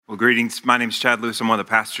Well, greetings. My name is Chad Lewis. I'm one of the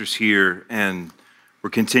pastors here, and we're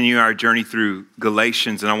continuing our journey through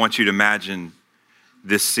Galatians, and I want you to imagine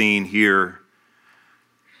this scene here.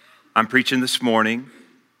 I'm preaching this morning,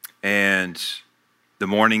 and the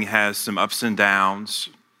morning has some ups and downs.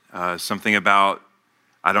 Something about,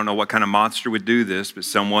 I don't know what kind of monster would do this, but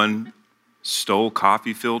someone stole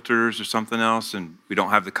coffee filters or something else, and we don't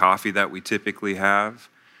have the coffee that we typically have.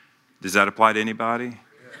 Does that apply to anybody?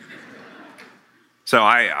 So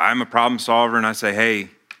I'm a problem solver, and I say, hey,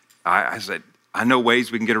 I said, I know ways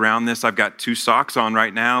we can get around this. I've got 2 socks on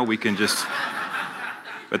right now. We can just,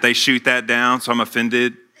 but they shoot that down, so I'm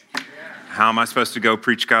offended. How am I supposed to go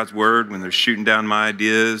preach God's word when they're shooting down my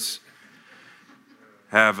ideas?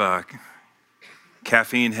 Have a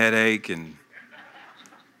caffeine headache, and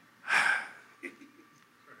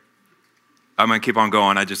I'm going to keep on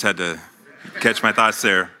going. I just had to catch my thoughts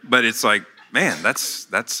there. But it's like, man, that's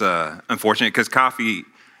unfortunate, because coffee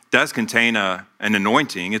does contain an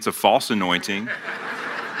anointing. It's a false anointing,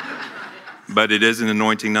 but it is an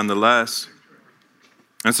anointing nonetheless.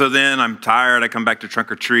 And so then I'm tired. I come back to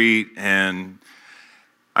trunk or treat, and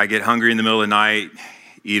I get hungry in the middle of the night,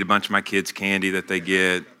 eat a bunch of my kids' candy that they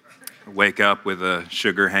get, wake up with a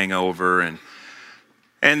sugar hangover,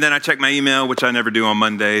 and then I check my email, which I never do on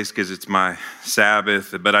Mondays because it's my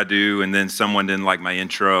Sabbath, but I do. And then someone didn't like my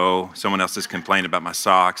intro. Someone else has complained about my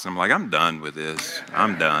socks. And I'm like, I'm done with this.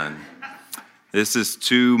 I'm done. This is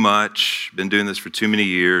too much. Been doing this for too many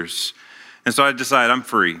years. And so I decided I'm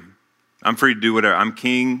free. I'm free to do whatever. I'm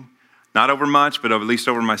king, not over much, but at least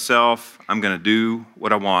over myself. I'm going to do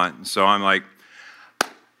what I want. And so I'm like,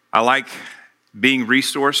 I like being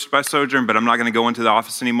resourced by Sojourn, but I'm not going to go into the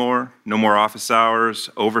office anymore. No more office hours,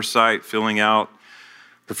 oversight, filling out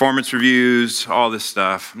performance reviews, all this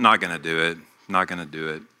stuff. I'm not going to do it. Not going to do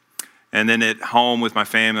it. And then at home with my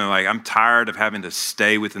family, I'm tired of having to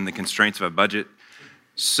stay within the constraints of a budget.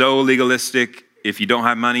 So legalistic. If you don't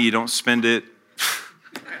have money, you don't spend it.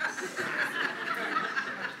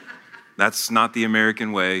 That's not the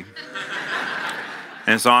American way.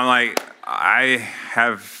 And so I'm like, I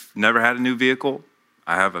have never had a new vehicle.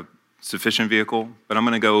 I have a sufficient vehicle, but I'm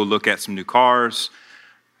going to go look at some new cars.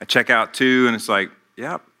 I check out 2, and it's like,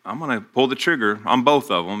 yeah, I'm going to pull the trigger on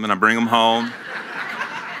both of them, and I bring them home.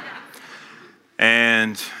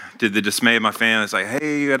 And to the dismay of my family, it's like,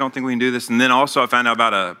 hey, I don't think we can do this. And then also I found out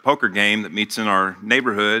about a poker game that meets in our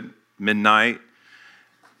neighborhood midnight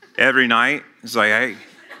every night. It's like, hey,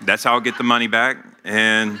 that's how I'll get the money back.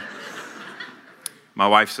 And my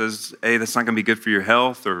wife says, hey, that's not going to be good for your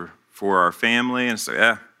health or for our family. And so,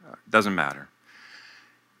 it doesn't matter.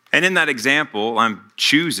 And in that example, I'm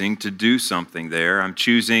choosing to do something there. I'm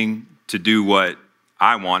choosing to do what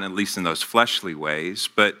I want, at least in those fleshly ways.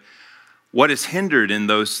 But what is hindered in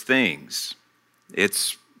those things?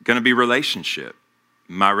 It's going to be relationship.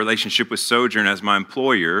 My relationship with Sojourn as my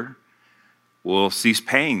employer will cease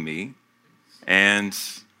paying me, and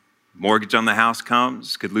mortgage on the house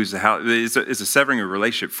comes, could lose the house. It's a severing of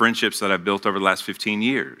relationship, friendships that I've built over the last 15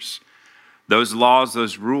 years. Those laws,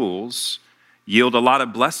 those rules yield a lot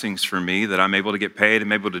of blessings for me that I'm able to get paid.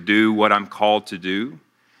 I'm able to do what I'm called to do.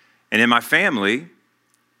 And in my family,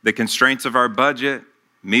 the constraints of our budget,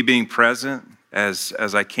 me being present as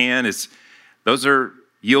I can, those are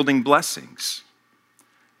yielding blessings.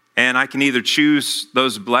 And I can either choose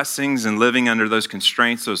those blessings and living under those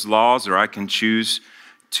constraints, those laws, or I can choose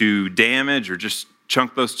to damage or just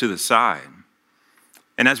chunk those to the side.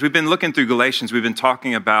 And as we've been looking through Galatians, we've been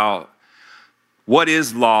talking about what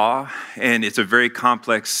is law, and it's a very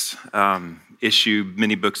complex issue.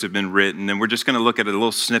 Many books have been written, and we're just going to look at a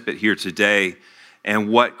little snippet here today and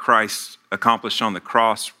what Christ accomplished on the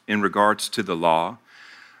cross in regards to the law.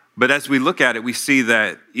 But as we look at it, we see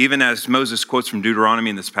that even as Moses quotes from Deuteronomy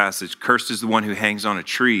in this passage, cursed is the one who hangs on a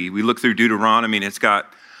tree. We look through Deuteronomy, and it's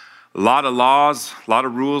got a lot of laws, a lot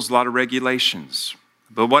of rules, a lot of regulations.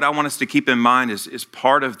 But what I want us to keep in mind is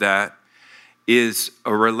part of that is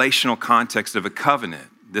a relational context of a covenant.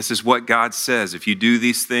 This is what God says. If you do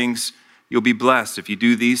these things, you'll be blessed. If you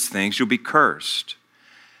do these things, you'll be cursed.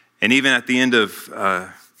 And even at the end of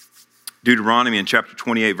Deuteronomy in chapter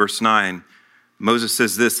 28, verse 9, Moses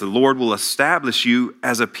says this: the Lord will establish you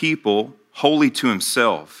as a people holy to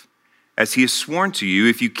himself, as he has sworn to you,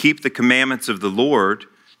 if you keep the commandments of the Lord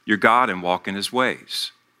your God and walk in his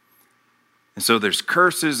ways. And so there's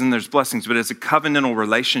curses and there's blessings, but it's a covenantal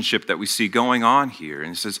relationship that we see going on here.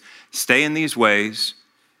 And it says, stay in these ways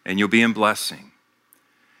and you'll be in blessing.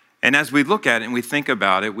 And as we look at it and we think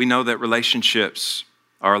about it, we know that relationships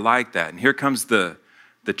are like that. And here comes the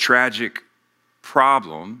tragic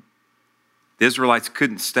problem. The Israelites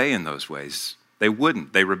couldn't stay in those ways. They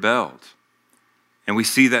wouldn't. They rebelled. And we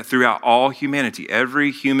see that throughout all humanity.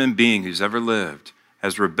 Every human being who's ever lived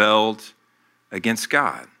has rebelled against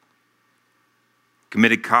God,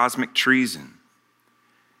 committed cosmic treason.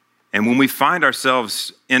 And when we find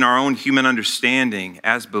ourselves in our own human understanding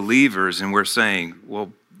as believers and we're saying,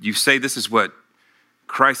 well, you say this is what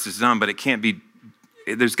Christ has done, but it can't be,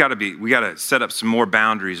 we got to set up some more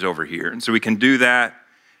boundaries over here. And so we can do that,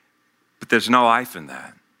 but there's no life in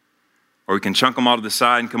that. Or we can chunk them all to the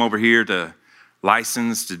side and come over here to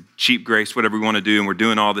license, to cheap grace, whatever we want to do, and we're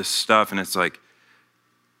doing all this stuff, and it's like,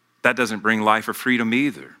 that doesn't bring life or freedom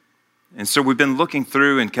either. And so we've been looking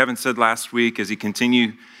through, and Kevin said last week as he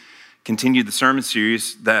continued the sermon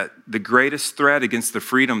series that the greatest threat against the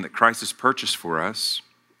freedom that Christ has purchased for us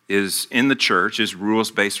is in the church, is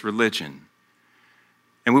rules-based religion.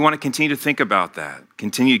 And we want to continue to think about that,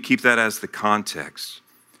 continue to keep that as the context.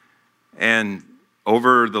 And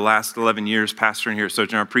over the last 11 years pastoring here at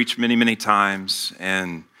Sojourner, I've preached many, many times,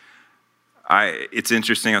 and it's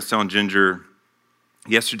interesting, I was telling Ginger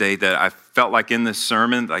yesterday that I felt like in this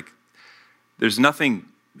sermon, like there's nothing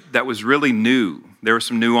that was really new. There were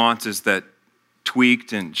some nuances that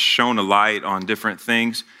tweaked and shone a light on different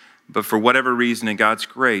things, but for whatever reason, in God's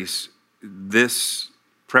grace, this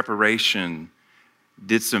preparation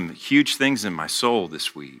did some huge things in my soul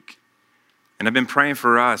this week. And I've been praying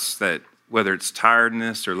for us that whether it's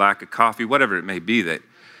tiredness or lack of coffee, whatever it may be, that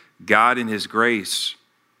God in his grace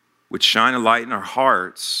would shine a light in our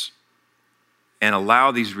hearts and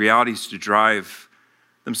allow these realities to drive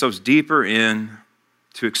themselves deeper in,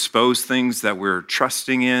 to expose things that we're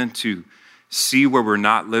trusting in, to see where we're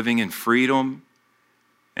not living in freedom,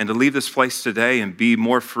 and to leave this place today and be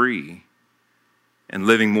more free and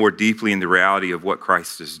living more deeply in the reality of what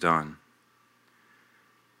Christ has done.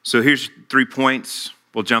 So here's 3 points.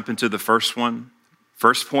 We'll jump into the first one.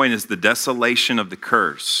 First point is the desolation of the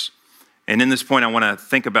curse. And in this point, I want to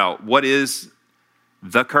think about what is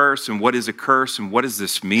the curse and what is a curse and what does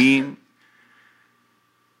this mean?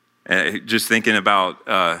 Just thinking about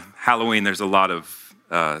Halloween, there's a lot of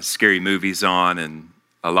scary movies on and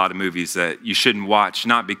a lot of movies that you shouldn't watch,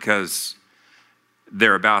 not because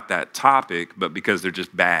they're about that topic, but because they're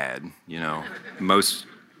just bad. You know, most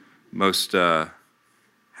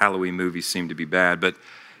Halloween movies seem to be bad, but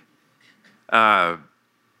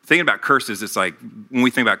thinking about curses, it's like when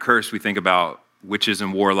we think about curse, we think about witches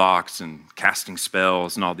and warlocks and casting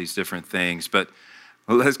spells and all these different things. But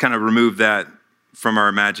let's kind of remove that from our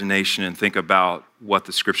imagination and think about what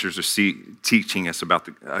the scriptures are teaching us about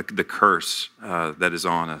the curse that is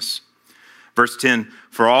on us. Verse 10,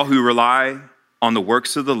 for all who rely on the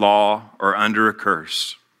works of the law are under a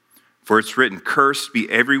curse. For it's written, cursed be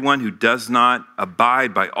everyone who does not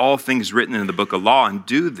abide by all things written in the book of law and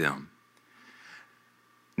do them.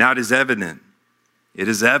 Now it is evident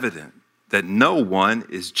that no one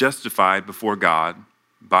is justified before God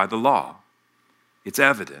by the law. It's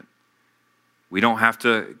evident. We don't have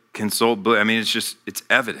to consult, it's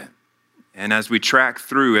evident. And as we track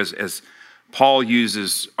through, as Paul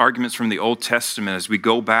uses arguments from the Old Testament, as we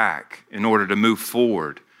go back in order to move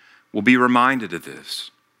forward, we'll be reminded of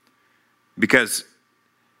this. Because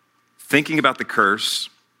thinking about the curse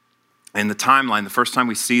and the timeline, the first time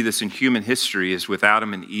we see this in human history is with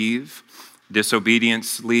Adam and Eve.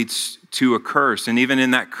 Disobedience leads to a curse. And even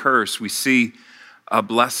in that curse, we see a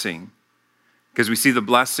blessing. Because we see the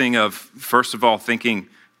blessing of, first of all, thinking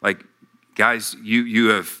like, guys, you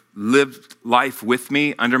have lived life with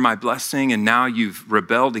me under my blessing, and now you've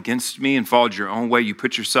rebelled against me and followed your own way. You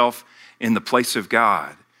put yourself in the place of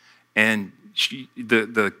God. And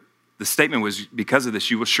the statement was, because of this,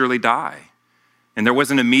 you will surely die. And there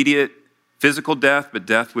wasn't immediate physical death, but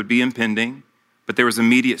death would be impending. But there was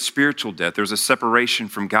immediate spiritual death. There was a separation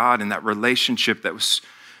from God and that relationship that was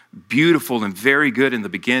beautiful and very good in the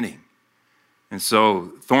beginning. And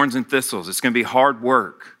so thorns and thistles, it's going to be hard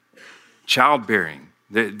work, childbearing,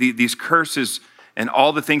 these curses and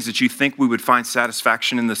all the things that you think we would find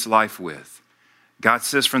satisfaction in this life with. God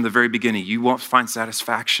says from the very beginning, you won't find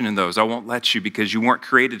satisfaction in those. I won't let you, because you weren't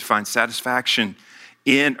created to find satisfaction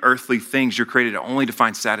in earthly things. You're created only to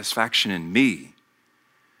find satisfaction in me.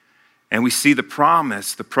 And we see the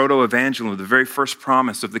promise, the proto-evangelium, the very first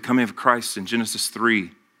promise of the coming of Christ in Genesis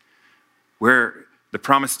 3, where the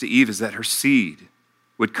promise to Eve is that her seed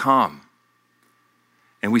would come.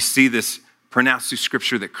 And we see this pronounced through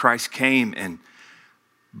Scripture that Christ came and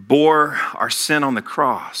bore our sin on the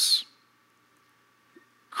cross,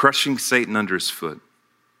 crushing Satan under his foot.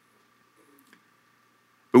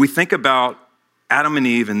 But we think about Adam and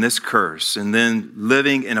Eve in this curse and then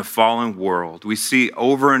living in a fallen world, we see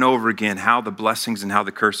over and over again how the blessings and how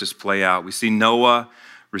the curses play out. We see Noah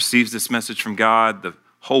receives this message from God. The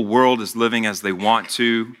whole world is living as they want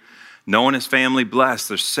to. Noah and his family blessed.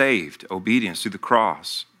 They're saved. Obedience through the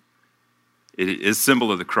cross. It is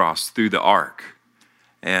symbol of the cross through the ark.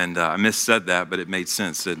 And I missaid that, but it made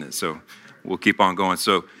sense, didn't it? So we'll keep on going.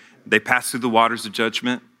 So they pass through the waters of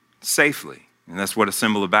judgment safely. And that's what a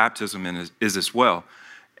symbol of baptism is as well.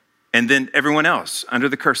 And then everyone else, under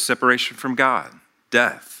the curse, separation from God,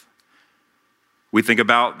 death. We think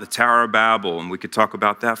about the Tower of Babel, and we could talk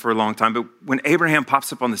about that for a long time. But when Abraham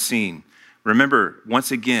pops up on the scene, remember,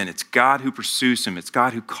 once again, it's God who pursues him. It's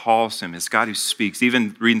God who calls him. It's God who speaks.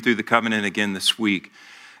 Even reading through the covenant again this week,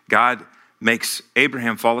 God makes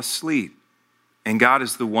Abraham fall asleep. And God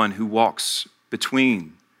is the one who walks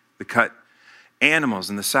between the cut animals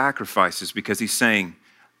and the sacrifices, because he's saying,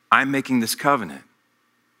 I'm making this covenant.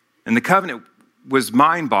 And the covenant was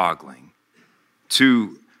mind-boggling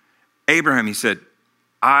to Abraham. He said,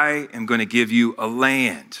 I am going to give you a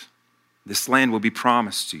land. This land will be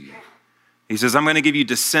promised to you. He says, I'm going to give you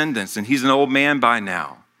descendants. And he's an old man by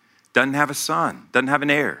now. Doesn't have a son, doesn't have an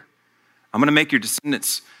heir. I'm going to make your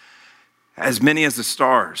descendants as many as the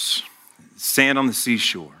stars, sand on the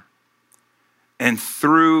seashore. And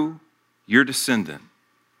through your descendant,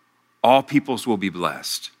 all peoples will be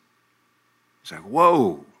blessed. It's like,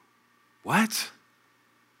 whoa, what?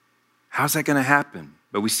 How's that going to happen?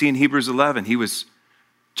 But we see in Hebrews 11, he was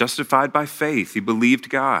justified by faith. He believed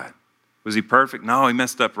God. Was he perfect? No, he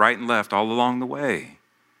messed up right and left all along the way.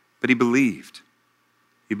 But he believed.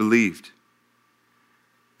 He believed.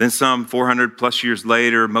 Then some 400 plus years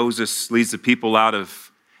later, Moses leads the people out of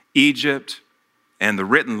Egypt, and the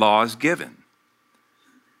written law is given.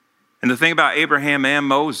 And the thing about Abraham and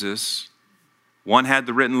Moses, one had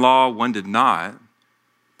the written law, one did not,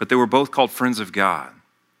 but they were both called friends of God.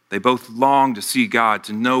 They both longed to see God,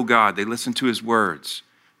 to know God. They listened to his words.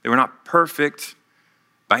 They were not perfect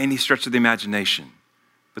by any stretch of the imagination,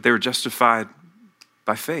 but they were justified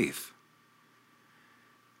by faith.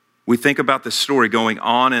 We think about this story going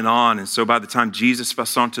on, and so by the time Jesus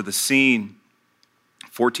busts onto the scene,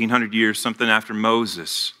 1,400 years, something after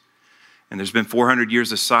Moses, and there's been 400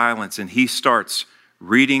 years of silence, and he starts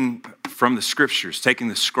reading from the scriptures, taking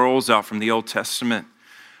the scrolls out from the Old Testament,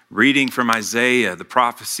 reading from Isaiah, the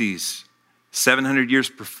prophecies 700 years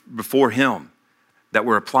before him that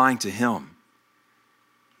were applying to him.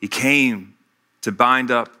 He came to bind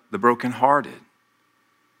up the brokenhearted.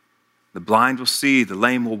 The blind will see, the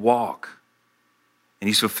lame will walk. And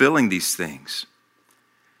he's fulfilling these things.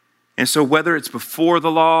 And so whether it's before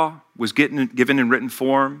the law was given in written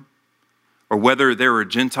form, or whether there were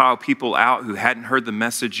Gentile people out who hadn't heard the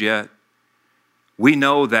message yet, we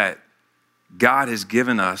know that God has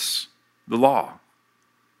given us the law.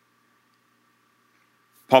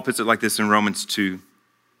 Paul puts it like this in Romans 2.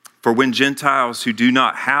 For when Gentiles who do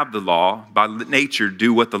not have the law, by nature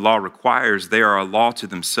do what the law requires, they are a law to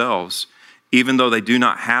themselves, even though they do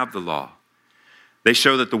not have the law. They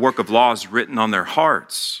show that the work of law is written on their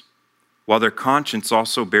hearts, while their conscience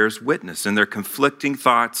also bears witness, and their conflicting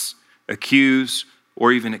thoughts accuse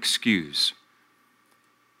or even excuse.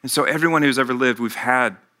 And so everyone who's ever lived, we've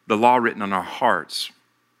had the law written on our hearts.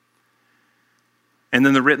 And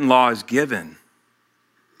then the written law is given.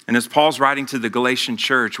 And as Paul's writing to the Galatian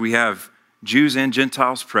church, we have Jews and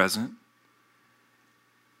Gentiles present.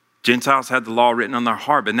 Gentiles had the law written on their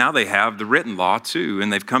heart, but now they have the written law too.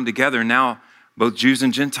 And they've come together. Now both Jews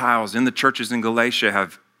and Gentiles in the churches in Galatia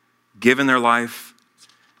have given their life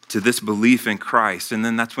to this belief in Christ. And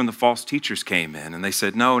then that's when the false teachers came in and they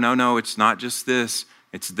said, no, it's not just this.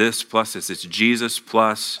 It's this plus this. It's Jesus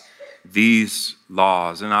plus these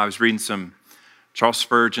laws. And I was reading some Charles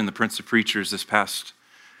Spurgeon, the Prince of Preachers, this past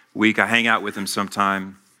week. I hang out with him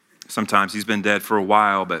sometimes. He's been dead for a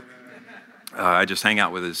while, but I just hang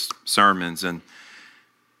out with his sermons. And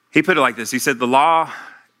he put it like this. He said, the law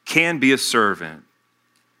can be a servant,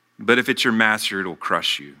 but if it's your master, it'll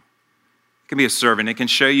crush you. It can be a servant. It can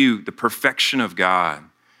show you the perfection of God.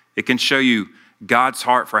 It can show you God's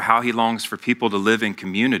heart for how he longs for people to live in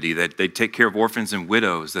community, that they take care of orphans and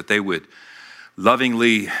widows, that they would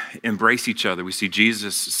lovingly embrace each other. We see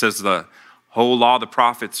Jesus says the whole law of the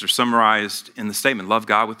prophets are summarized in the statement, love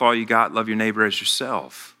God with all you got, love your neighbor as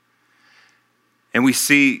yourself. And we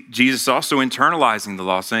see Jesus also internalizing the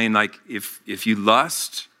law, saying like, if you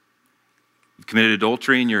lust, you've committed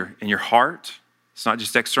adultery in your heart. It's not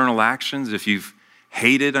just external actions. If you've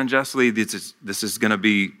hated unjustly, this is going to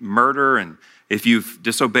be murder. And if you've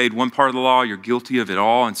disobeyed one part of the law, you're guilty of it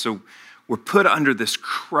all. And so we're put under this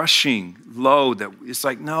crushing load that it's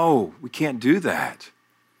like, no, we can't do that.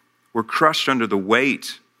 We're crushed under the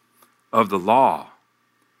weight of the law.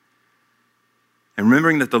 And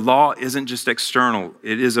remembering that the law isn't just external,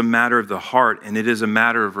 it is a matter of the heart, and it is a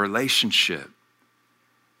matter of relationship.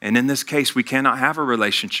 And in this case, we cannot have a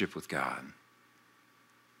relationship with God.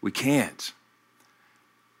 We can't.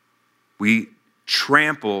 We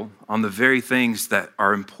trample on the very things that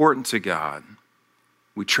are important to God.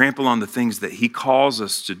 We trample on the things that he calls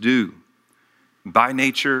us to do by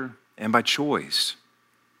nature and by choice.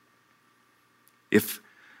 If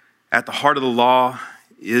at the heart of the law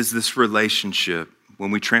is this relationship,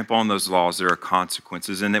 when we trample on those laws, there are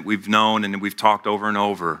consequences, and that we've known and we've talked over and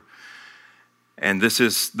over. And this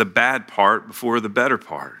is the bad part before the better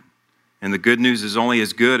part. And the good news is only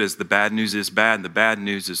as good as the bad news is bad. And the bad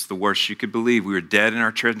news is the worst you could believe. We were dead in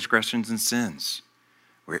our transgressions and sins.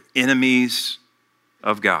 We're enemies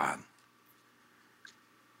of God.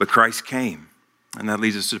 But Christ came. And that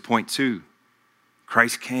leads us to point 2.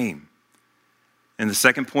 Christ came. And the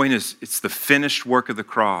second point is it's the finished work of the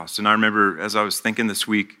cross. And I remember as I was thinking this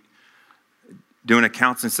week, doing a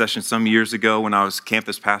counseling session some years ago when I was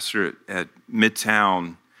campus pastor at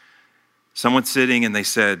Midtown, someone sitting and they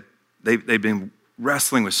said they've been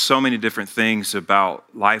wrestling with so many different things about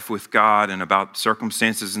life with God and about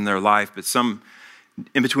circumstances in their life. But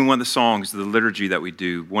in between one of the songs, the liturgy that we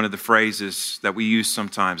do, one of the phrases that we use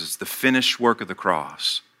sometimes is the finished work of the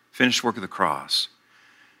cross. Finished work of the cross.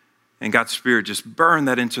 And God's Spirit just burned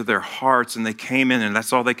that into their hearts, and they came in, and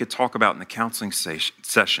that's all they could talk about in the counseling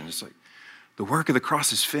session. It's like, the work of the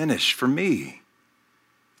cross is finished for me.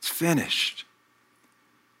 It's finished.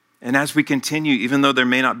 And as we continue, even though there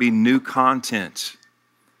may not be new content,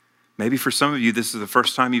 maybe for some of you, this is the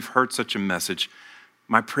first time you've heard such a message.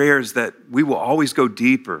 My prayer is that we will always go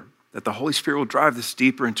deeper, that the Holy Spirit will drive this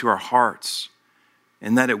deeper into our hearts,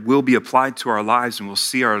 and that it will be applied to our lives, and we'll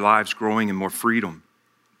see our lives growing in more freedom.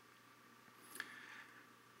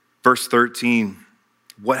 Verse 13,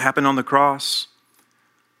 what happened on the cross?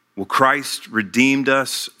 Well, Christ redeemed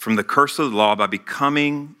us from the curse of the law by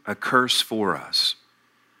becoming a curse for us.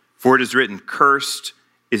 For it is written, cursed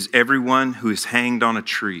is everyone who is hanged on a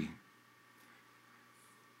tree.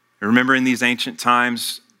 And remember in these ancient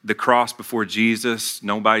times, the cross before Jesus,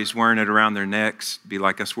 nobody's wearing it around their necks. It'd be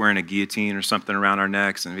like us wearing a guillotine or something around our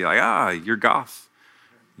necks and be like, you're goth.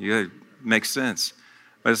 Yeah, makes sense.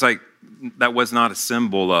 But it's like, that was not a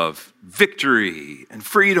symbol of victory and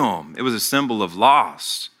freedom. It was a symbol of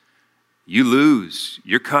loss. You lose,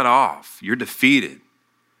 you're cut off, you're defeated.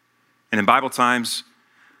 And in Bible times,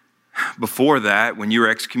 before that, when you were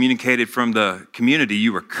excommunicated from the community,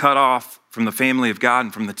 you were cut off from the family of God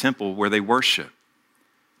and from the temple where they worship.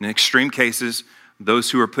 In extreme cases,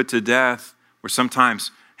 those who were put to death were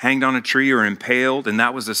sometimes hanged on a tree or impaled, and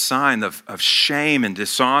that was a sign of shame and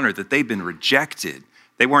dishonor that they'd been rejected.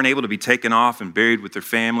 They weren't able to be taken off and buried with their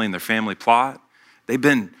family and their family plot. They've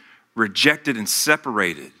been rejected and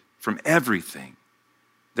separated from everything.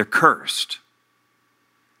 They're cursed.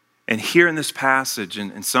 And here in this passage,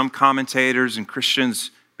 and some commentators and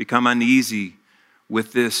Christians become uneasy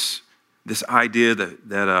with this idea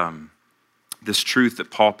that this truth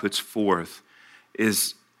that Paul puts forth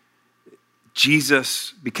is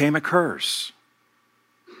Jesus became a curse.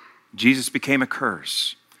 Jesus became a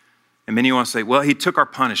curse. And many want to say, well, he took our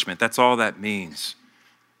punishment. That's all that means.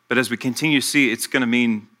 But as we continue to see, it's going to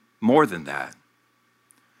mean more than that.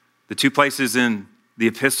 The two places in the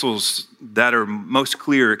epistles that are most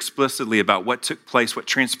clear explicitly about what took place, what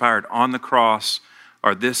transpired on the cross,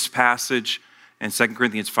 are this passage and 2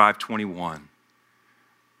 Corinthians 5:21,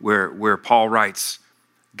 where Paul writes,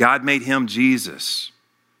 God made him Jesus.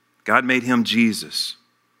 God made him Jesus.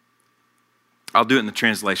 I'll do it in the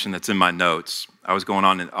translation that's in my notes. I was going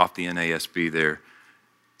on off the NASB there.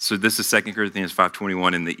 So this is 2 Corinthians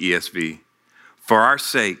 5:21 in the ESV. For our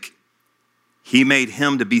sake, he made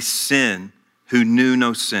him to be sin who knew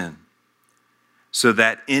no sin, so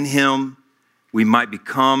that in him we might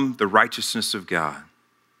become the righteousness of God.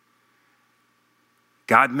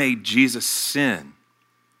 God made Jesus sin.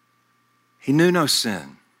 He knew no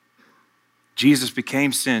sin. Jesus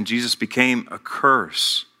became sin. Jesus became a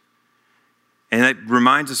curse. And it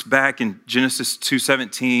reminds us back in Genesis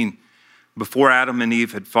 2:17, before Adam and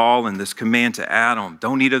Eve had fallen, this command to Adam,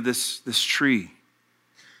 don't eat of this tree.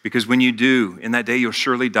 Because when you do, in that day you'll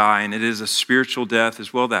surely die. And it is a spiritual death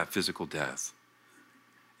as well as that physical death.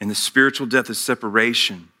 And the spiritual death is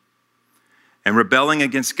separation. And rebelling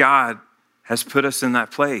against God has put us in that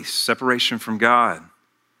place, separation from God.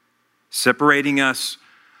 Separating us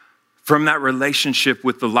from that relationship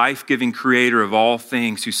with the life-giving creator of all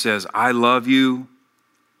things who says, I love you,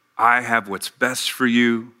 I have what's best for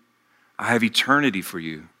you, I have eternity for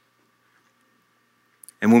you.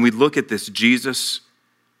 And when we look at this, Jesus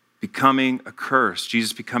becoming a curse,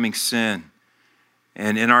 Jesus becoming sin,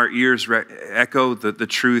 and in our ears echo the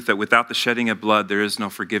truth that without the shedding of blood, there is no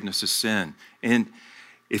forgiveness of sin. And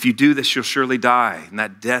if you do this, you'll surely die, and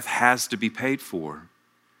that death has to be paid for.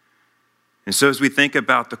 And so as we think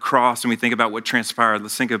about the cross and we think about what transpired,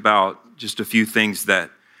 let's think about just a few things that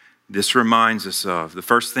this reminds us of. The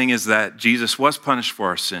first thing is that Jesus was punished for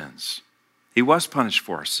our sins. He was punished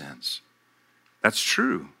for our sins. That's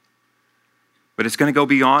true. But it's going to go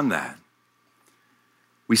beyond that.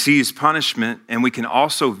 We see his punishment, and we can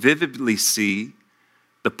also vividly see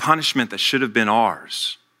the punishment that should have been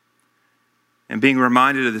ours. And being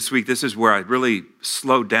reminded of this week, this is where I really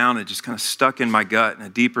slowed down and just kind of stuck in my gut in a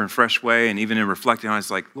deeper and fresh way. And even in reflecting on it, it's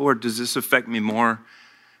like, Lord, does this affect me more?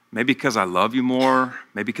 Maybe because I love you more.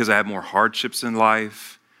 Maybe because I have more hardships in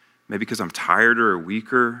life. Maybe because I'm tireder or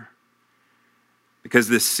weaker. Because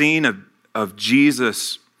this scene of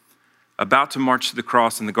Jesus about to march to the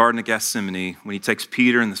cross in the Garden of Gethsemane, when he takes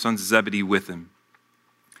Peter and the sons of Zebedee with him,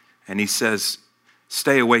 and he says,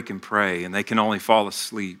 stay awake and pray, and they can only fall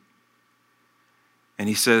asleep. And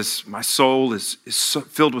he says, my soul is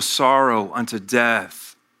filled with sorrow unto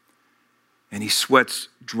death. And he sweats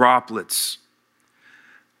droplets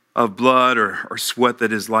of blood or sweat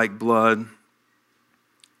that is like blood.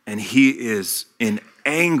 And he is in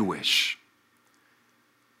anguish.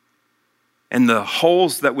 And the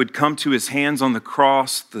holes that would come to his hands on the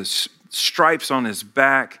cross, the stripes on his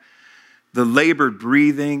back, the labored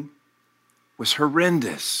breathing was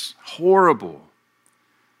horrendous, horrible.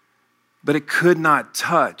 But it could not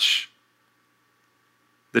touch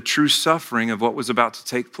the true suffering of what was about to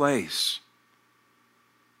take place.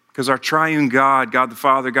 Because our triune God, God the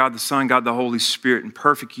Father, God the Son, God the Holy Spirit, in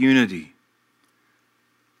perfect unity,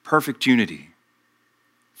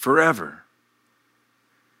 forever.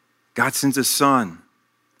 God sends his Son,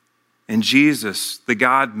 and Jesus, the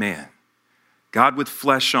God-man, God with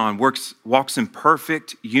flesh on, walks in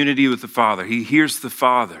perfect unity with the Father. He hears the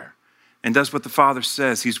Father and does what the Father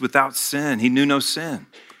says. He's without sin. He knew no sin.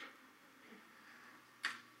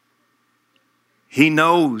 He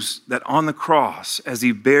knows that on the cross, as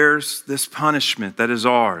he bears this punishment that is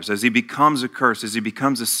ours, as he becomes a curse, as he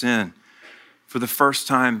becomes a sin, for the first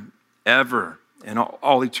time ever in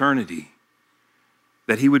all eternity,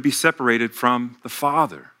 that he would be separated from the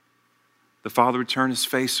Father. The Father would turn his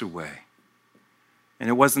face away. And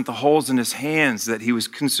it wasn't the holes in his hands that he was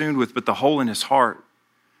consumed with, but the hole in his heart.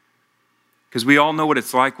 Because we all know what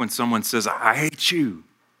it's like when someone says, I hate you.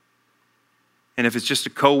 And if it's just a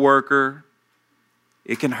coworker,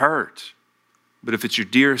 it can hurt. But if it's your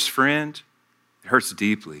dearest friend, it hurts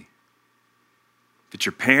deeply. If it's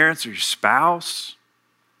your parents or your spouse,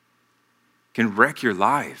 it can wreck your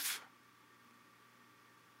life.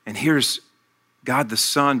 And here's God the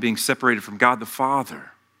Son being separated from God the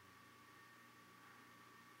Father.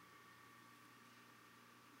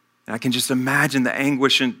 And I can just imagine the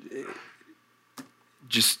anguish and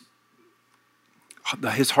just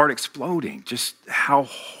his heart exploding, just how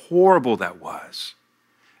horrible that was.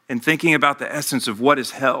 And thinking about the essence of what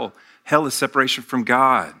is hell. Hell is separation from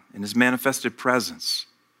God and his manifested presence.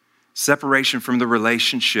 Separation from the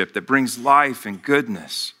relationship that brings life and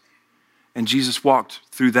goodness. And Jesus walked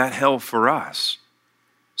through that hell for us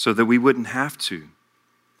so that we wouldn't have to.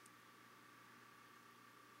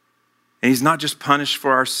 And he's not just punished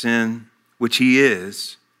for our sin, which he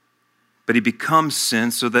is, but he becomes sin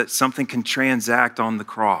so that something can transact on the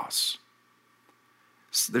cross.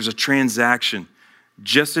 There's a transaction.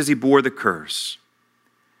 Just as he bore the curse,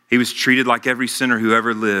 he was treated like every sinner who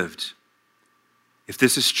ever lived. If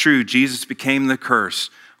this is true, Jesus became the curse.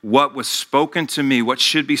 What was spoken to me, what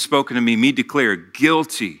should be spoken to me declared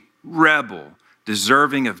guilty, rebel,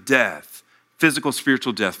 deserving of death, physical,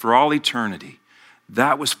 spiritual death for all eternity.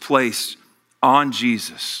 That was placed on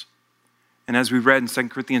Jesus. And as we read in 2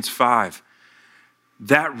 Corinthians 5,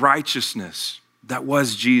 that righteousness that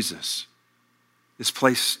was Jesus is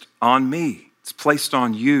placed on me. It's placed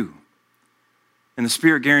on you. And the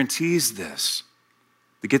Spirit guarantees this.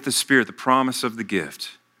 To get the Spirit, the promise of the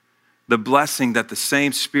gift, the blessing that the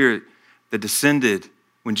same Spirit that descended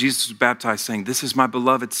when Jesus was baptized, saying, this is my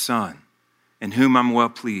beloved Son, in whom I'm well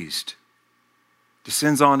pleased,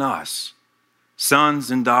 descends on us,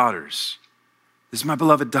 sons and daughters. This is my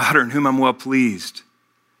beloved daughter, in whom I'm well pleased.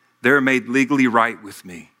 They're made legally right with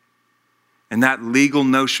me. And that legal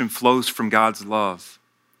notion flows from God's love.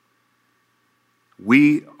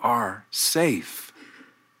 We are safe.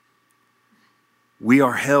 we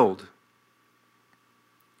are held.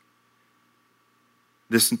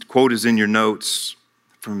 This quote is in your notes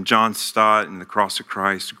from John Stott in The Cross of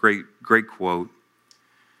Christ. Great quote.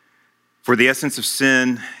 For the essence of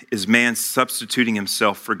sin is man substituting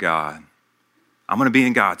himself for God. I'm going to be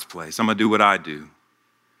in God's place. I'm going to do what I do.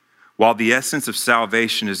 While the essence of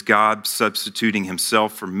salvation is God substituting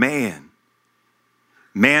himself for man.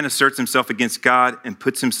 Man asserts himself against God and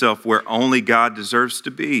puts himself where only God deserves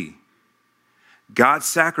to be. God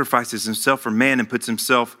sacrifices himself for man and puts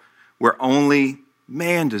himself where only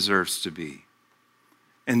man deserves to be.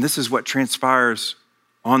 And this is what transpires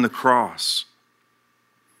on the cross.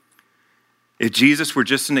 If Jesus were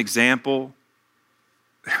just an example,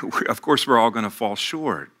 of course we're all going to fall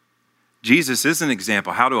short. Jesus is an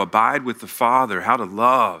example, how to abide with the Father, how to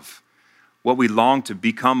love, what we long to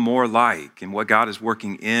become more like, and what God is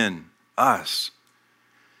working in us.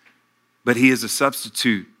 But he is a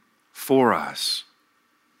substitute for us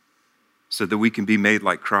so that we can be made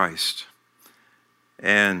like Christ.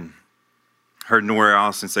 And heard Nora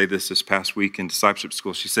Allison say this past week in discipleship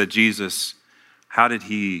school. She said, Jesus, how did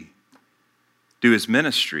he do his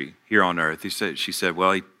ministry here on earth? She said,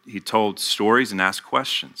 well, he told stories and asked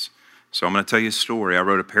questions. So I'm going to tell you a story. I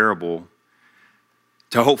wrote a parable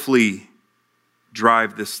to hopefully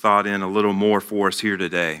drive this thought in a little more for us here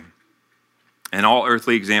today. And all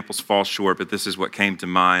earthly examples fall short, but this is what came to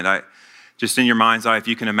mind. Just in your mind's eye, if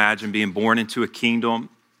you can imagine being born into a kingdom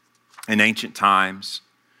in ancient times,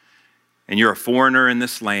 and you're a foreigner in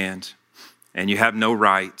this land, and you have no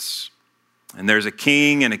rights, and there's a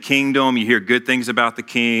king and a kingdom. You hear good things about the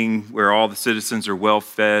king, where all the citizens are well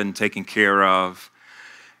fed and taken care of.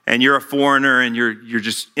 And you're a foreigner, and you're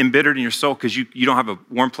just embittered in your soul because you don't have a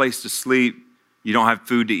warm place to sleep. You don't have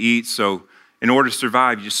food to eat. So in order to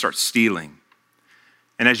survive, you just start stealing.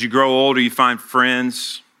 And as you grow older, you find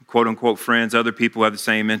friends, quote unquote friends, other people who have the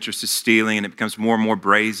same interest as stealing, and it becomes more and more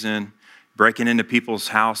brazen, breaking into people's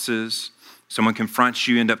houses. Someone confronts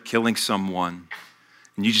you, end up killing someone.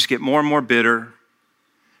 And you just get more and more bitter.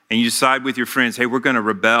 And you decide with your friends, hey, we're going to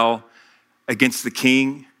rebel against the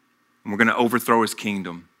king, and we're going to overthrow his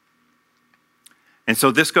kingdom. And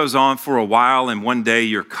so this goes on for a while, and one day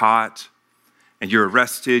you're caught, and you're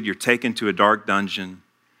arrested, you're taken to a dark dungeon,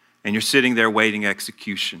 and you're sitting there waiting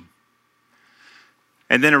execution.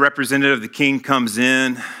 And then a representative of the king comes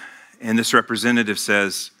in, and this representative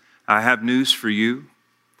says, I have news for you.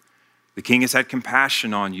 The king has had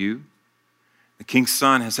compassion on you. The king's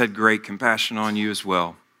son has had great compassion on you as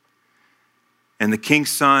well. And the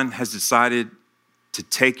king's son has decided to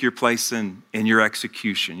take your place in your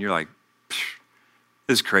execution. You're like,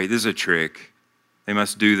 this is crazy. This is a trick. They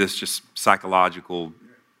must do this just psychological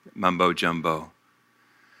mumbo jumbo.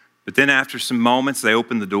 But then after some moments, they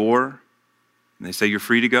open the door and they say, you're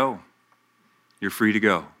free to go. You're free to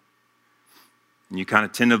go. And you kind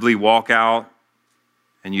of tentatively walk out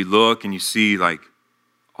and you look and you see like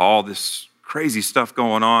all this crazy stuff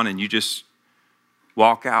going on, and you just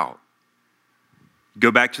walk out.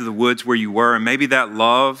 Go back to the woods where you were, and maybe that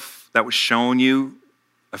love that was shown you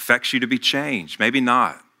affects you to be changed. Maybe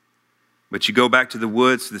not. But you go back to the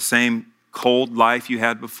woods, the same cold life you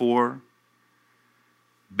had before,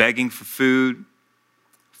 begging for food,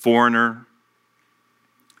 foreigner,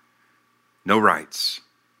 no rights.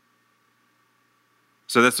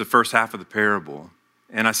 So that's the first half of the parable.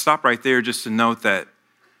 And I stop right there just to note that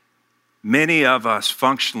many of us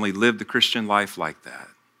functionally live the Christian life like that.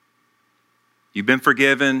 You've been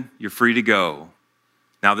forgiven, you're free to go.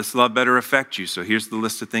 Now this love better affect you, so here's the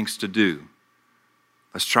list of things to do.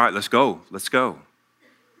 Let's try it, let's go.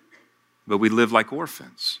 But we live like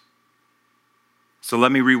orphans. So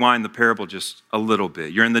let me rewind the parable just a little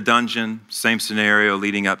bit. You're in the dungeon, same scenario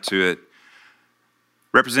leading up to it.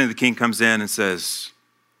 Representative of the king comes in and says,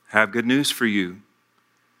 have good news for you.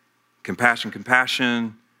 Compassion,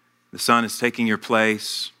 compassion. The son is taking your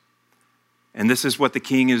place. And this is what the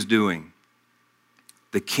king is doing.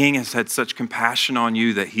 The king has had such compassion on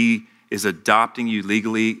you that he is adopting you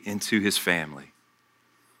legally into his family.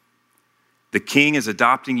 The king is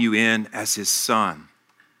adopting you in as his son.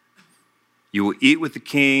 You will eat with the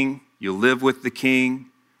king. You'll live with the king.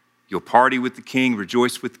 You'll party with the king,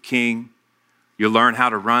 rejoice with the king. You'll learn how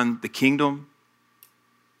to run the kingdom.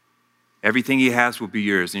 Everything he has will be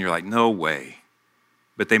yours. And you're like, no way.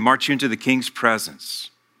 But they march you into the king's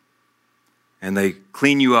presence. And they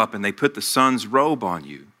clean you up and they put the son's robe on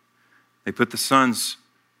you. They put the son's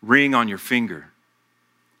ring on your finger.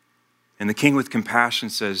 And the king with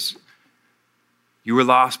compassion says, you were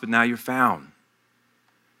lost, but now you're found.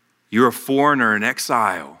 You're a foreigner in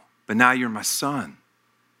exile, but now you're my son.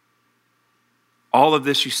 All of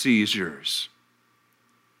this you see is yours.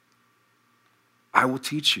 I will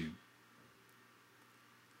teach you.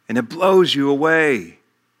 And it blows you away.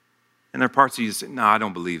 And there are parts of you that say, no, I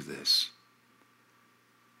don't believe this.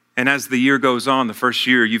 And as the year goes on, the first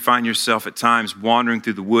year, you find yourself at times wandering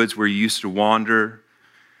through the woods where you used to wander,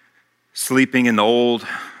 sleeping in the old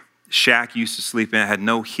shack you used to sleep in. It had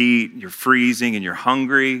no heat. You're freezing and you're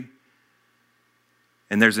hungry.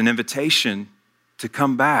 And there's an invitation to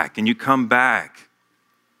come back. And you come back.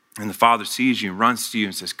 And the Father sees you and runs to you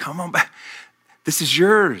and says, come on back. This is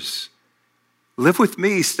yours. Live with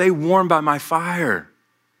me. Stay warm by my fire.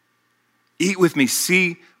 Eat with me.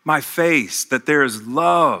 See my face, that there is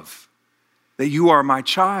love, that you are my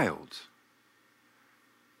child.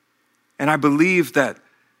 And I believe that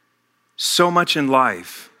so much in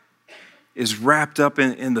life is wrapped up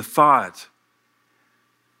in the thought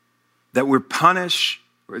that we're punished,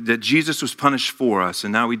 that Jesus was punished for us,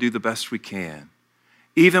 and now we do the best we can.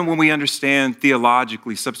 Even when we understand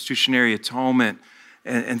theologically substitutionary atonement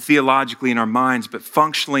and theologically in our minds, but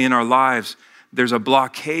functionally in our lives, there's a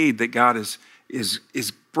blockade that God is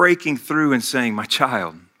breaking through and saying, my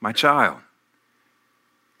child,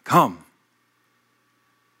 come.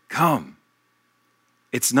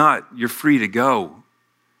 It's not, you're free to go.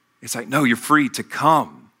 It's like, no, you're free to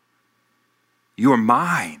come. You are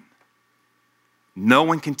mine. No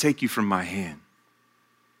one can take you from my hand.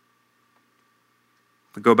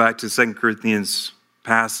 We'll go back to the 2 Corinthians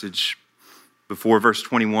passage before verse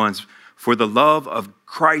 21. For the love of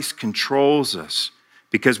Christ controls us,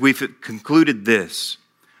 because we've concluded this,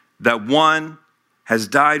 that one has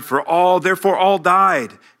died for all, therefore all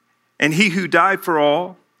died. And he died for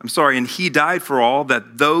all, that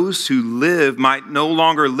those who live might no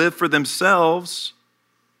longer live for themselves,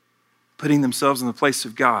 putting themselves in the place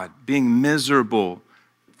of God, being miserable,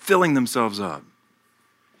 filling themselves up,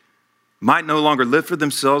 might no longer live for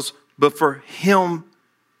themselves, but for him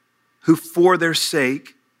who for their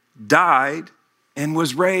sake died and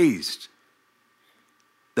was raised.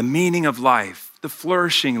 The meaning of life, the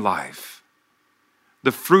flourishing life,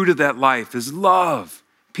 the fruit of that life is love,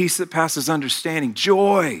 peace that passes understanding,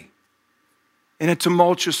 joy. In a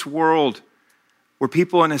tumultuous world where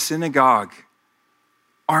people in a synagogue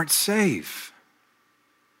aren't safe,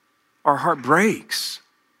 our heart breaks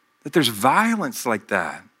that there's violence like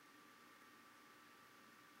that.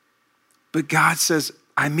 But God says,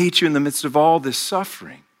 I meet you in the midst of all this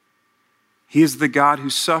suffering. He is the God who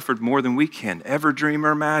suffered more than we can ever dream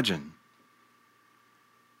or imagine.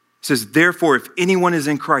 He says, therefore, if anyone is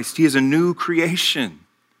in Christ, he is a new creation.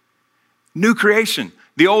 New creation.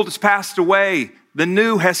 The old has passed away. The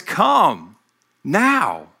new has come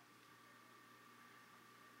now.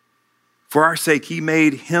 For our sake, he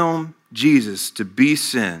made him, Jesus, to be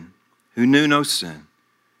sin, who knew no sin,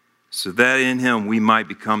 so that in him we might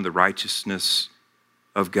become the righteousness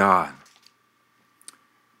of God.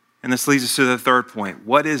 And this leads us to the third point.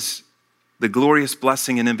 What is the glorious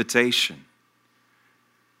blessing and invitation?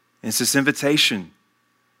 And it's this invitation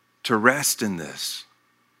to rest in this,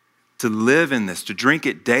 to live in this, to drink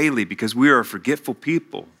it daily, because we are a forgetful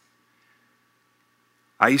people.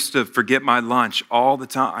 I used to forget my lunch all the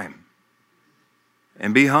time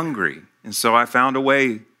and be hungry. And so I found a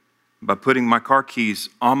way by putting my car keys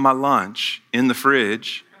on my lunch in the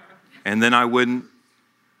fridge, and then I wouldn't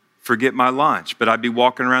forget my lunch. But I'd be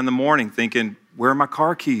walking around in the morning thinking, where are my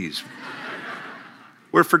car keys?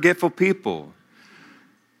 We're forgetful people.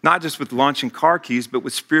 Not just with lunch and car keys, but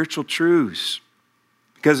with spiritual truths.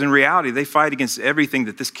 Because in reality, they fight against everything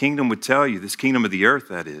that this kingdom would tell you, this kingdom of the earth,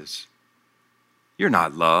 that is. You're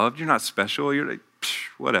not loved. You're not special. You're like,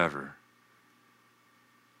 whatever.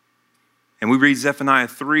 And we read Zephaniah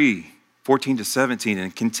 3, 14 to 17,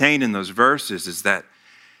 and contained in those verses is that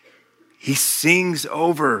he sings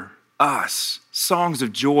over us songs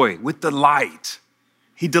of joy with delight.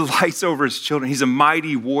 He delights over his children. He's a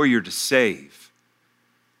mighty warrior to save.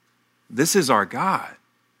 This is our God.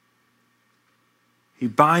 He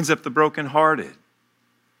binds up the brokenhearted.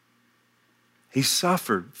 He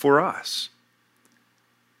suffered for us.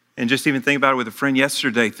 And just even think about it with a friend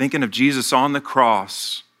yesterday, thinking of Jesus on the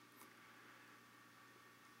cross,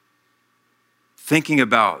 thinking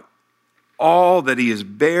about all that he is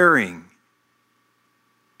bearing,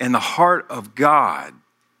 and the heart of God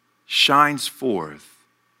shines forth.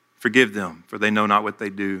 Forgive them, for they know not what they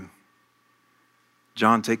do.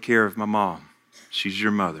 John, take care of my mom. She's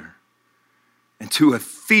your mother. And to a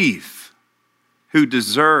thief who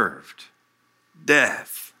deserved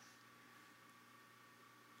death,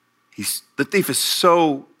 the thief is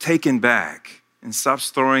so taken back and stops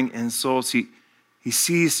throwing insults. He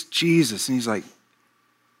sees Jesus and he's like,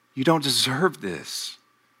 you don't deserve this.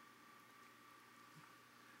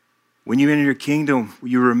 when you enter your kingdom, will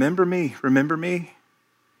you remember me? Remember me?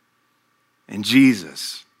 And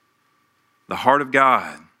Jesus, the heart of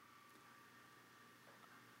God,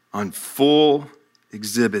 on full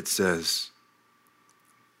exhibit says,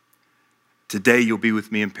 today you'll be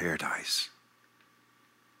with me in paradise.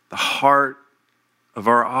 The heart of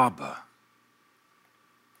our Abba.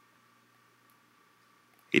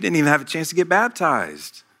 He didn't even have a chance to get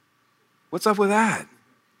baptized. What's up with that?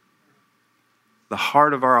 The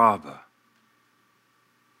heart of our Abba.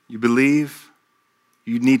 You believe?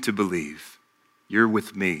 You need to believe. You're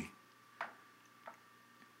with me.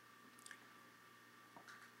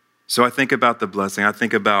 So I think about the blessing. I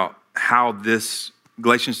think about how this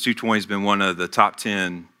Galatians 2:20 has been one of the top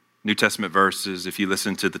 10 New Testament verses. If you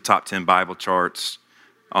listen to the top 10 Bible charts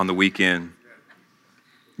on the weekend,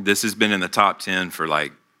 this has been in the top 10 for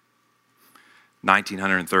like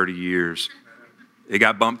 1930 years. It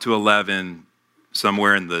got bumped to 11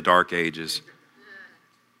 somewhere in the dark ages.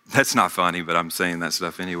 That's not funny, but I'm saying that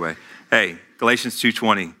stuff anyway. Hey, Galatians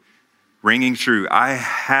 2:20, ringing true. I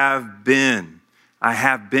have been,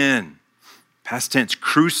 past tense,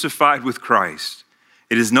 crucified with Christ.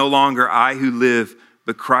 It is no longer I who live,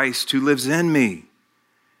 but Christ who lives in me.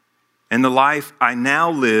 And the life I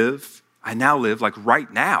now live like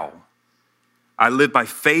right now, I live by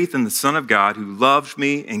faith in the Son of God who loved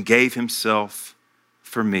me and gave himself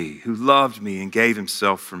for me, who loved me and gave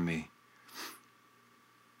himself for me.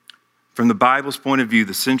 From the Bible's point of view,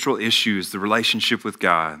 the central issue is the relationship with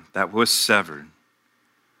God that was severed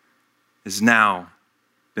has now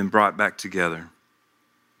been brought back together.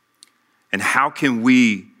 And how can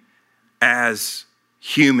we, as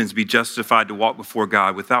humans, be justified to walk before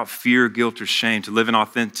God without fear, guilt, or shame, to live in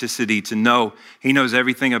authenticity, to know he knows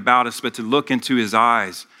everything about us, but to look into his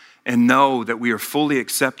eyes and know that we are fully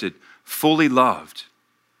accepted, fully loved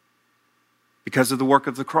because of the work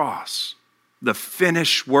of the cross, the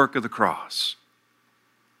finished work of the cross.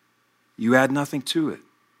 You add nothing to it.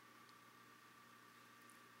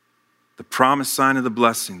 The promised sign of the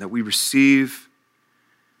blessing that we receive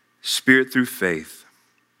Spirit through faith.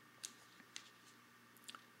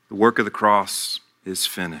 The work of the cross is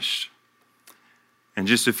finished. And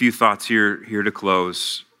just a few thoughts here to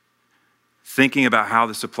close. Thinking about how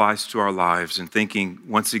this applies to our lives and thinking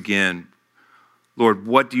once again, Lord,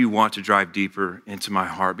 what do you want to drive deeper into my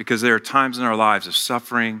heart? Because there are times in our lives of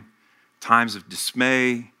suffering, times of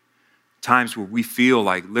dismay, times where we feel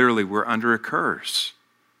like literally we're under a curse.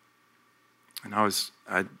 And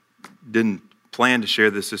I didn't plan to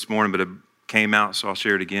share this morning, but it came out, so I'll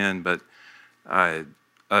share it again. But a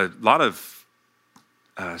lot of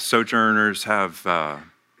sojourners have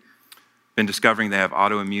been discovering they have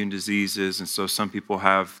autoimmune diseases, and so some people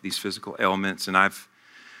have these physical ailments, and I've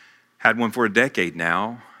had one for a decade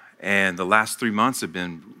now, and the last 3 months have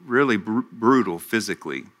been really brutal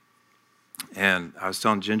physically. And I was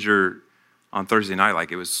telling Ginger on Thursday night,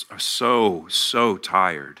 like I was so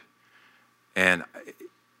tired. And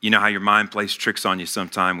you know how your mind plays tricks on you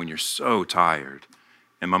sometime when you're so tired.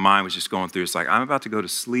 And my mind was just going through, it's like, I'm about to go to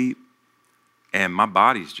sleep, and my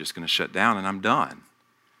body's just going to shut down, and I'm done.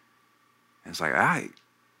 And it's like, I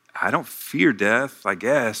don't fear death, I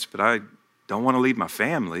guess, but I don't want to leave my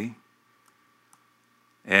family.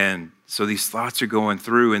 And so these thoughts are going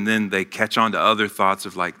through, and then they catch on to other thoughts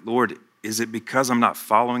of like, Lord, is it because I'm not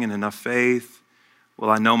following in enough faith?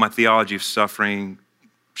 Well, I know my theology of suffering.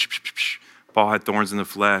 Paul had thorns in the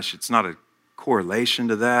flesh. It's not a correlation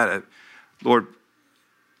to that. Lord,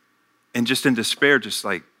 and just in despair, just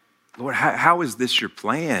like, Lord, how is this your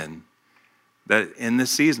plan? That in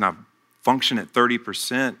this season I function at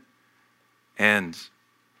 30% and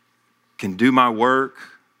can do my work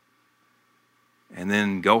and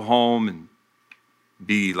then go home and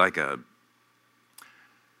be like a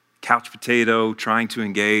couch potato trying to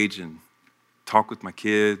engage and talk with my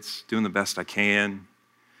kids, doing the best I can.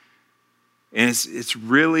 And it's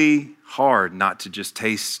really hard not to just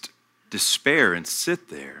taste despair and sit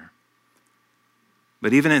there.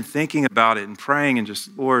 But even in thinking about it and praying and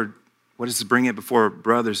just, Lord, what does this bring it before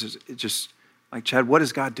brothers? It just, like, Chad, what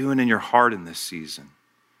is God doing in your heart in this season?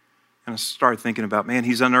 And I started thinking about, man,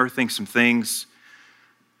 he's unearthing some things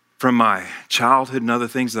from my childhood and other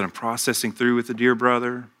things that I'm processing through with a dear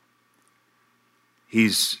brother.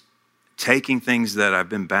 He's taking things that I've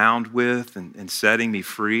been bound with and setting me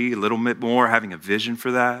free a little bit more, having a vision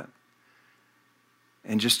for that.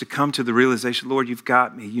 And just to come to the realization, Lord, you've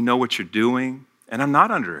got me. You know what you're doing. And I'm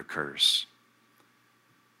not under a curse.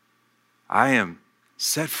 I am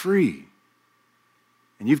set free.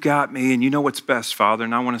 And you've got me, and you know what's best, Father,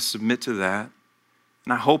 and I want to submit to that.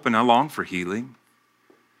 And I hope and I long for healing.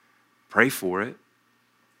 Pray for it.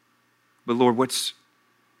 But Lord, what's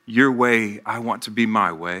your way? I want to be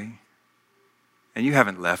my way. And you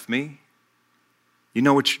haven't left me. You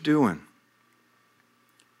know what you're doing.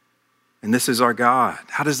 And this is our God.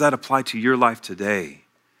 How does that apply to your life today?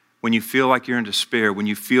 When you feel like you're in despair, when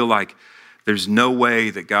you feel like there's no way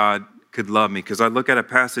that God could love me. Because I look at a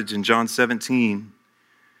passage in John 17,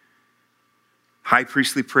 high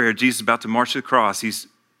priestly prayer, Jesus is about to march to the cross. He's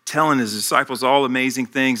telling his disciples all amazing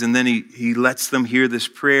things, and then he lets them hear this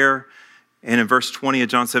prayer. And in verse 20 of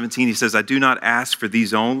John 17, he says, I do not ask for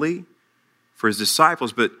these only, for his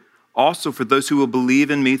disciples, but also for those who will believe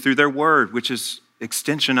in me through their word, which is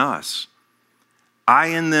extension us. I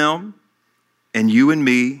in them, and you in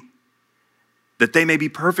me, that they may be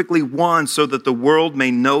perfectly one, so that the world may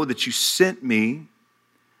know that you sent me.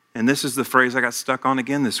 And this is the phrase I got stuck on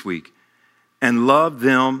again this week. And love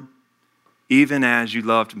them even as you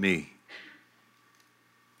loved me.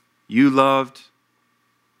 You loved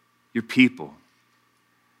your people.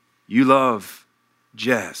 You love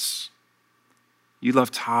Jess. You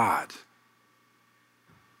love Todd.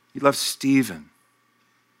 You love Stephen.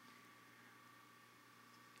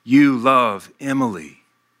 You love Emily.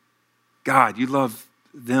 God, you love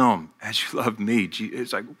them as you love me.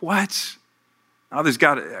 It's like, what? Oh,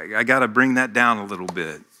 I got to bring that down a little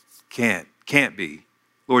bit. Can't be.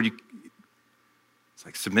 Lord, it's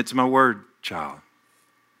like, submit to my word, child.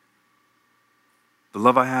 The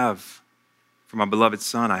love I have for my beloved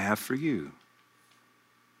son, I have for you.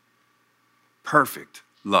 Perfect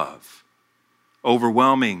love.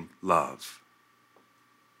 Overwhelming love.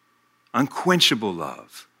 Unquenchable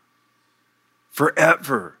love.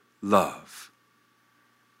 Forever love.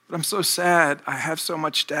 But I'm so sad. I have so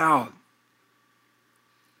much doubt.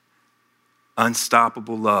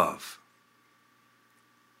 Unstoppable love.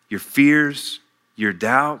 Your fears, your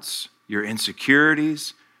doubts, your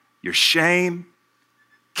insecurities, your shame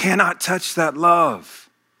cannot touch that love.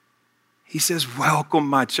 He says, welcome,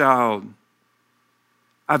 my child.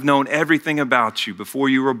 I've known everything about you before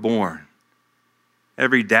you were born.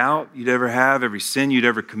 Every doubt you'd ever have, every sin you'd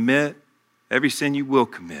ever commit, every sin you will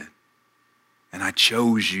commit. And I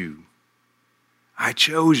chose you. I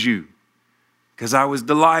chose you because I was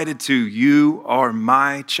delighted to. You are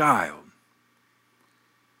my child.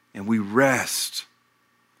 And we rest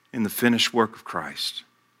in the finished work of Christ.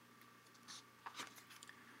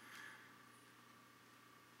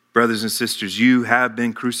 Brothers and sisters, you have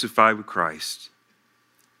been crucified with Christ.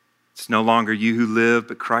 It's no longer you who live,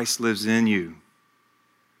 but Christ lives in you.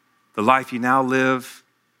 The life you now live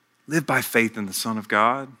by faith in the Son of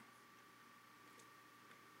God.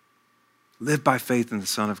 Live by faith in the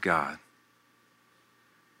Son of God.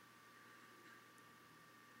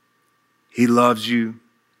 He loves you,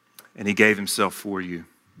 and he gave himself for you.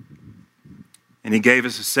 And he gave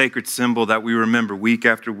us a sacred symbol that we remember week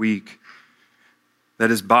after week, that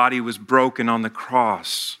his body was broken on the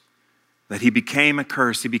cross, that he became a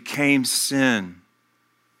curse, he became sin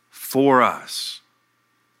for us.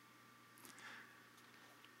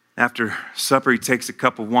 After supper, he takes a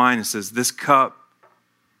cup of wine and says, this cup,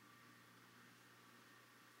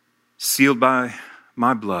 sealed by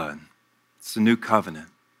my blood, it's a new covenant.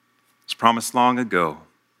 It's promised long ago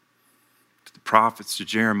to the prophets, to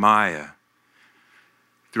Jeremiah,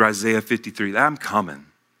 through Isaiah 53, that I'm coming,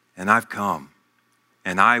 and I've come.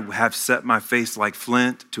 And I have set my face like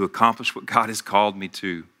flint to accomplish what God has called me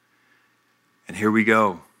to. And here we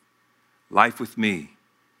go. Life with me,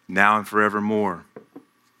 now and forevermore.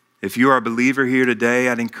 If you are a believer here today,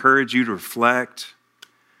 I'd encourage you to reflect,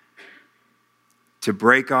 to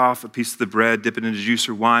break off a piece of the bread, dip it into juice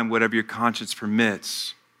or wine, whatever your conscience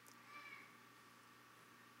permits.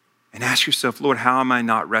 And ask yourself, Lord, how am I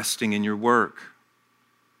not resting in your work?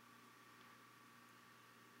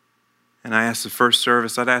 And I asked the first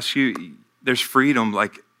service, I'd ask you, there's freedom.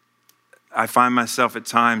 Like I find myself at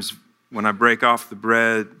times when I break off the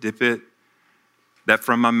bread, dip it, that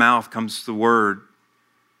from my mouth comes the word,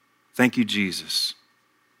 thank you, Jesus.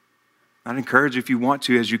 I'd encourage you, if you want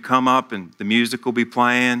to, as you come up and the music will be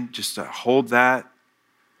playing, just to hold that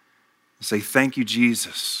and say, thank you,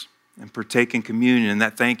 Jesus, and partake in communion. And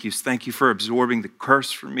that thank you for absorbing the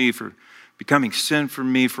curse for me, for becoming sin for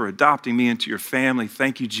me, for adopting me into your family.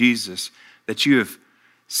 Thank you, Jesus, that you have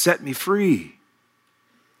set me free.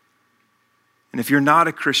 And if you're not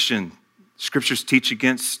a Christian, scriptures teach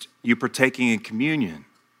against you partaking in communion.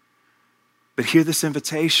 But hear this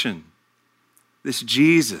invitation, this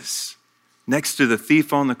Jesus, next to the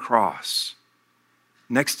thief on the cross,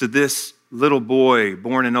 next to this little boy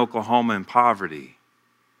born in Oklahoma in poverty.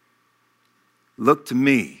 Look to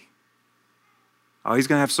me. Oh, he's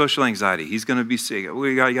going to have social anxiety. He's going to be sick.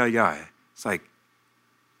 It's like,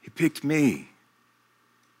 He picked me.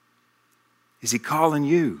 Is he calling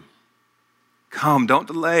you? Come, don't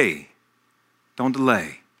delay. Don't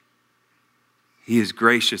delay. He is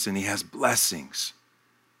gracious and he has blessings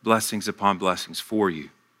upon blessings for you.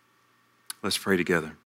 Let's pray together.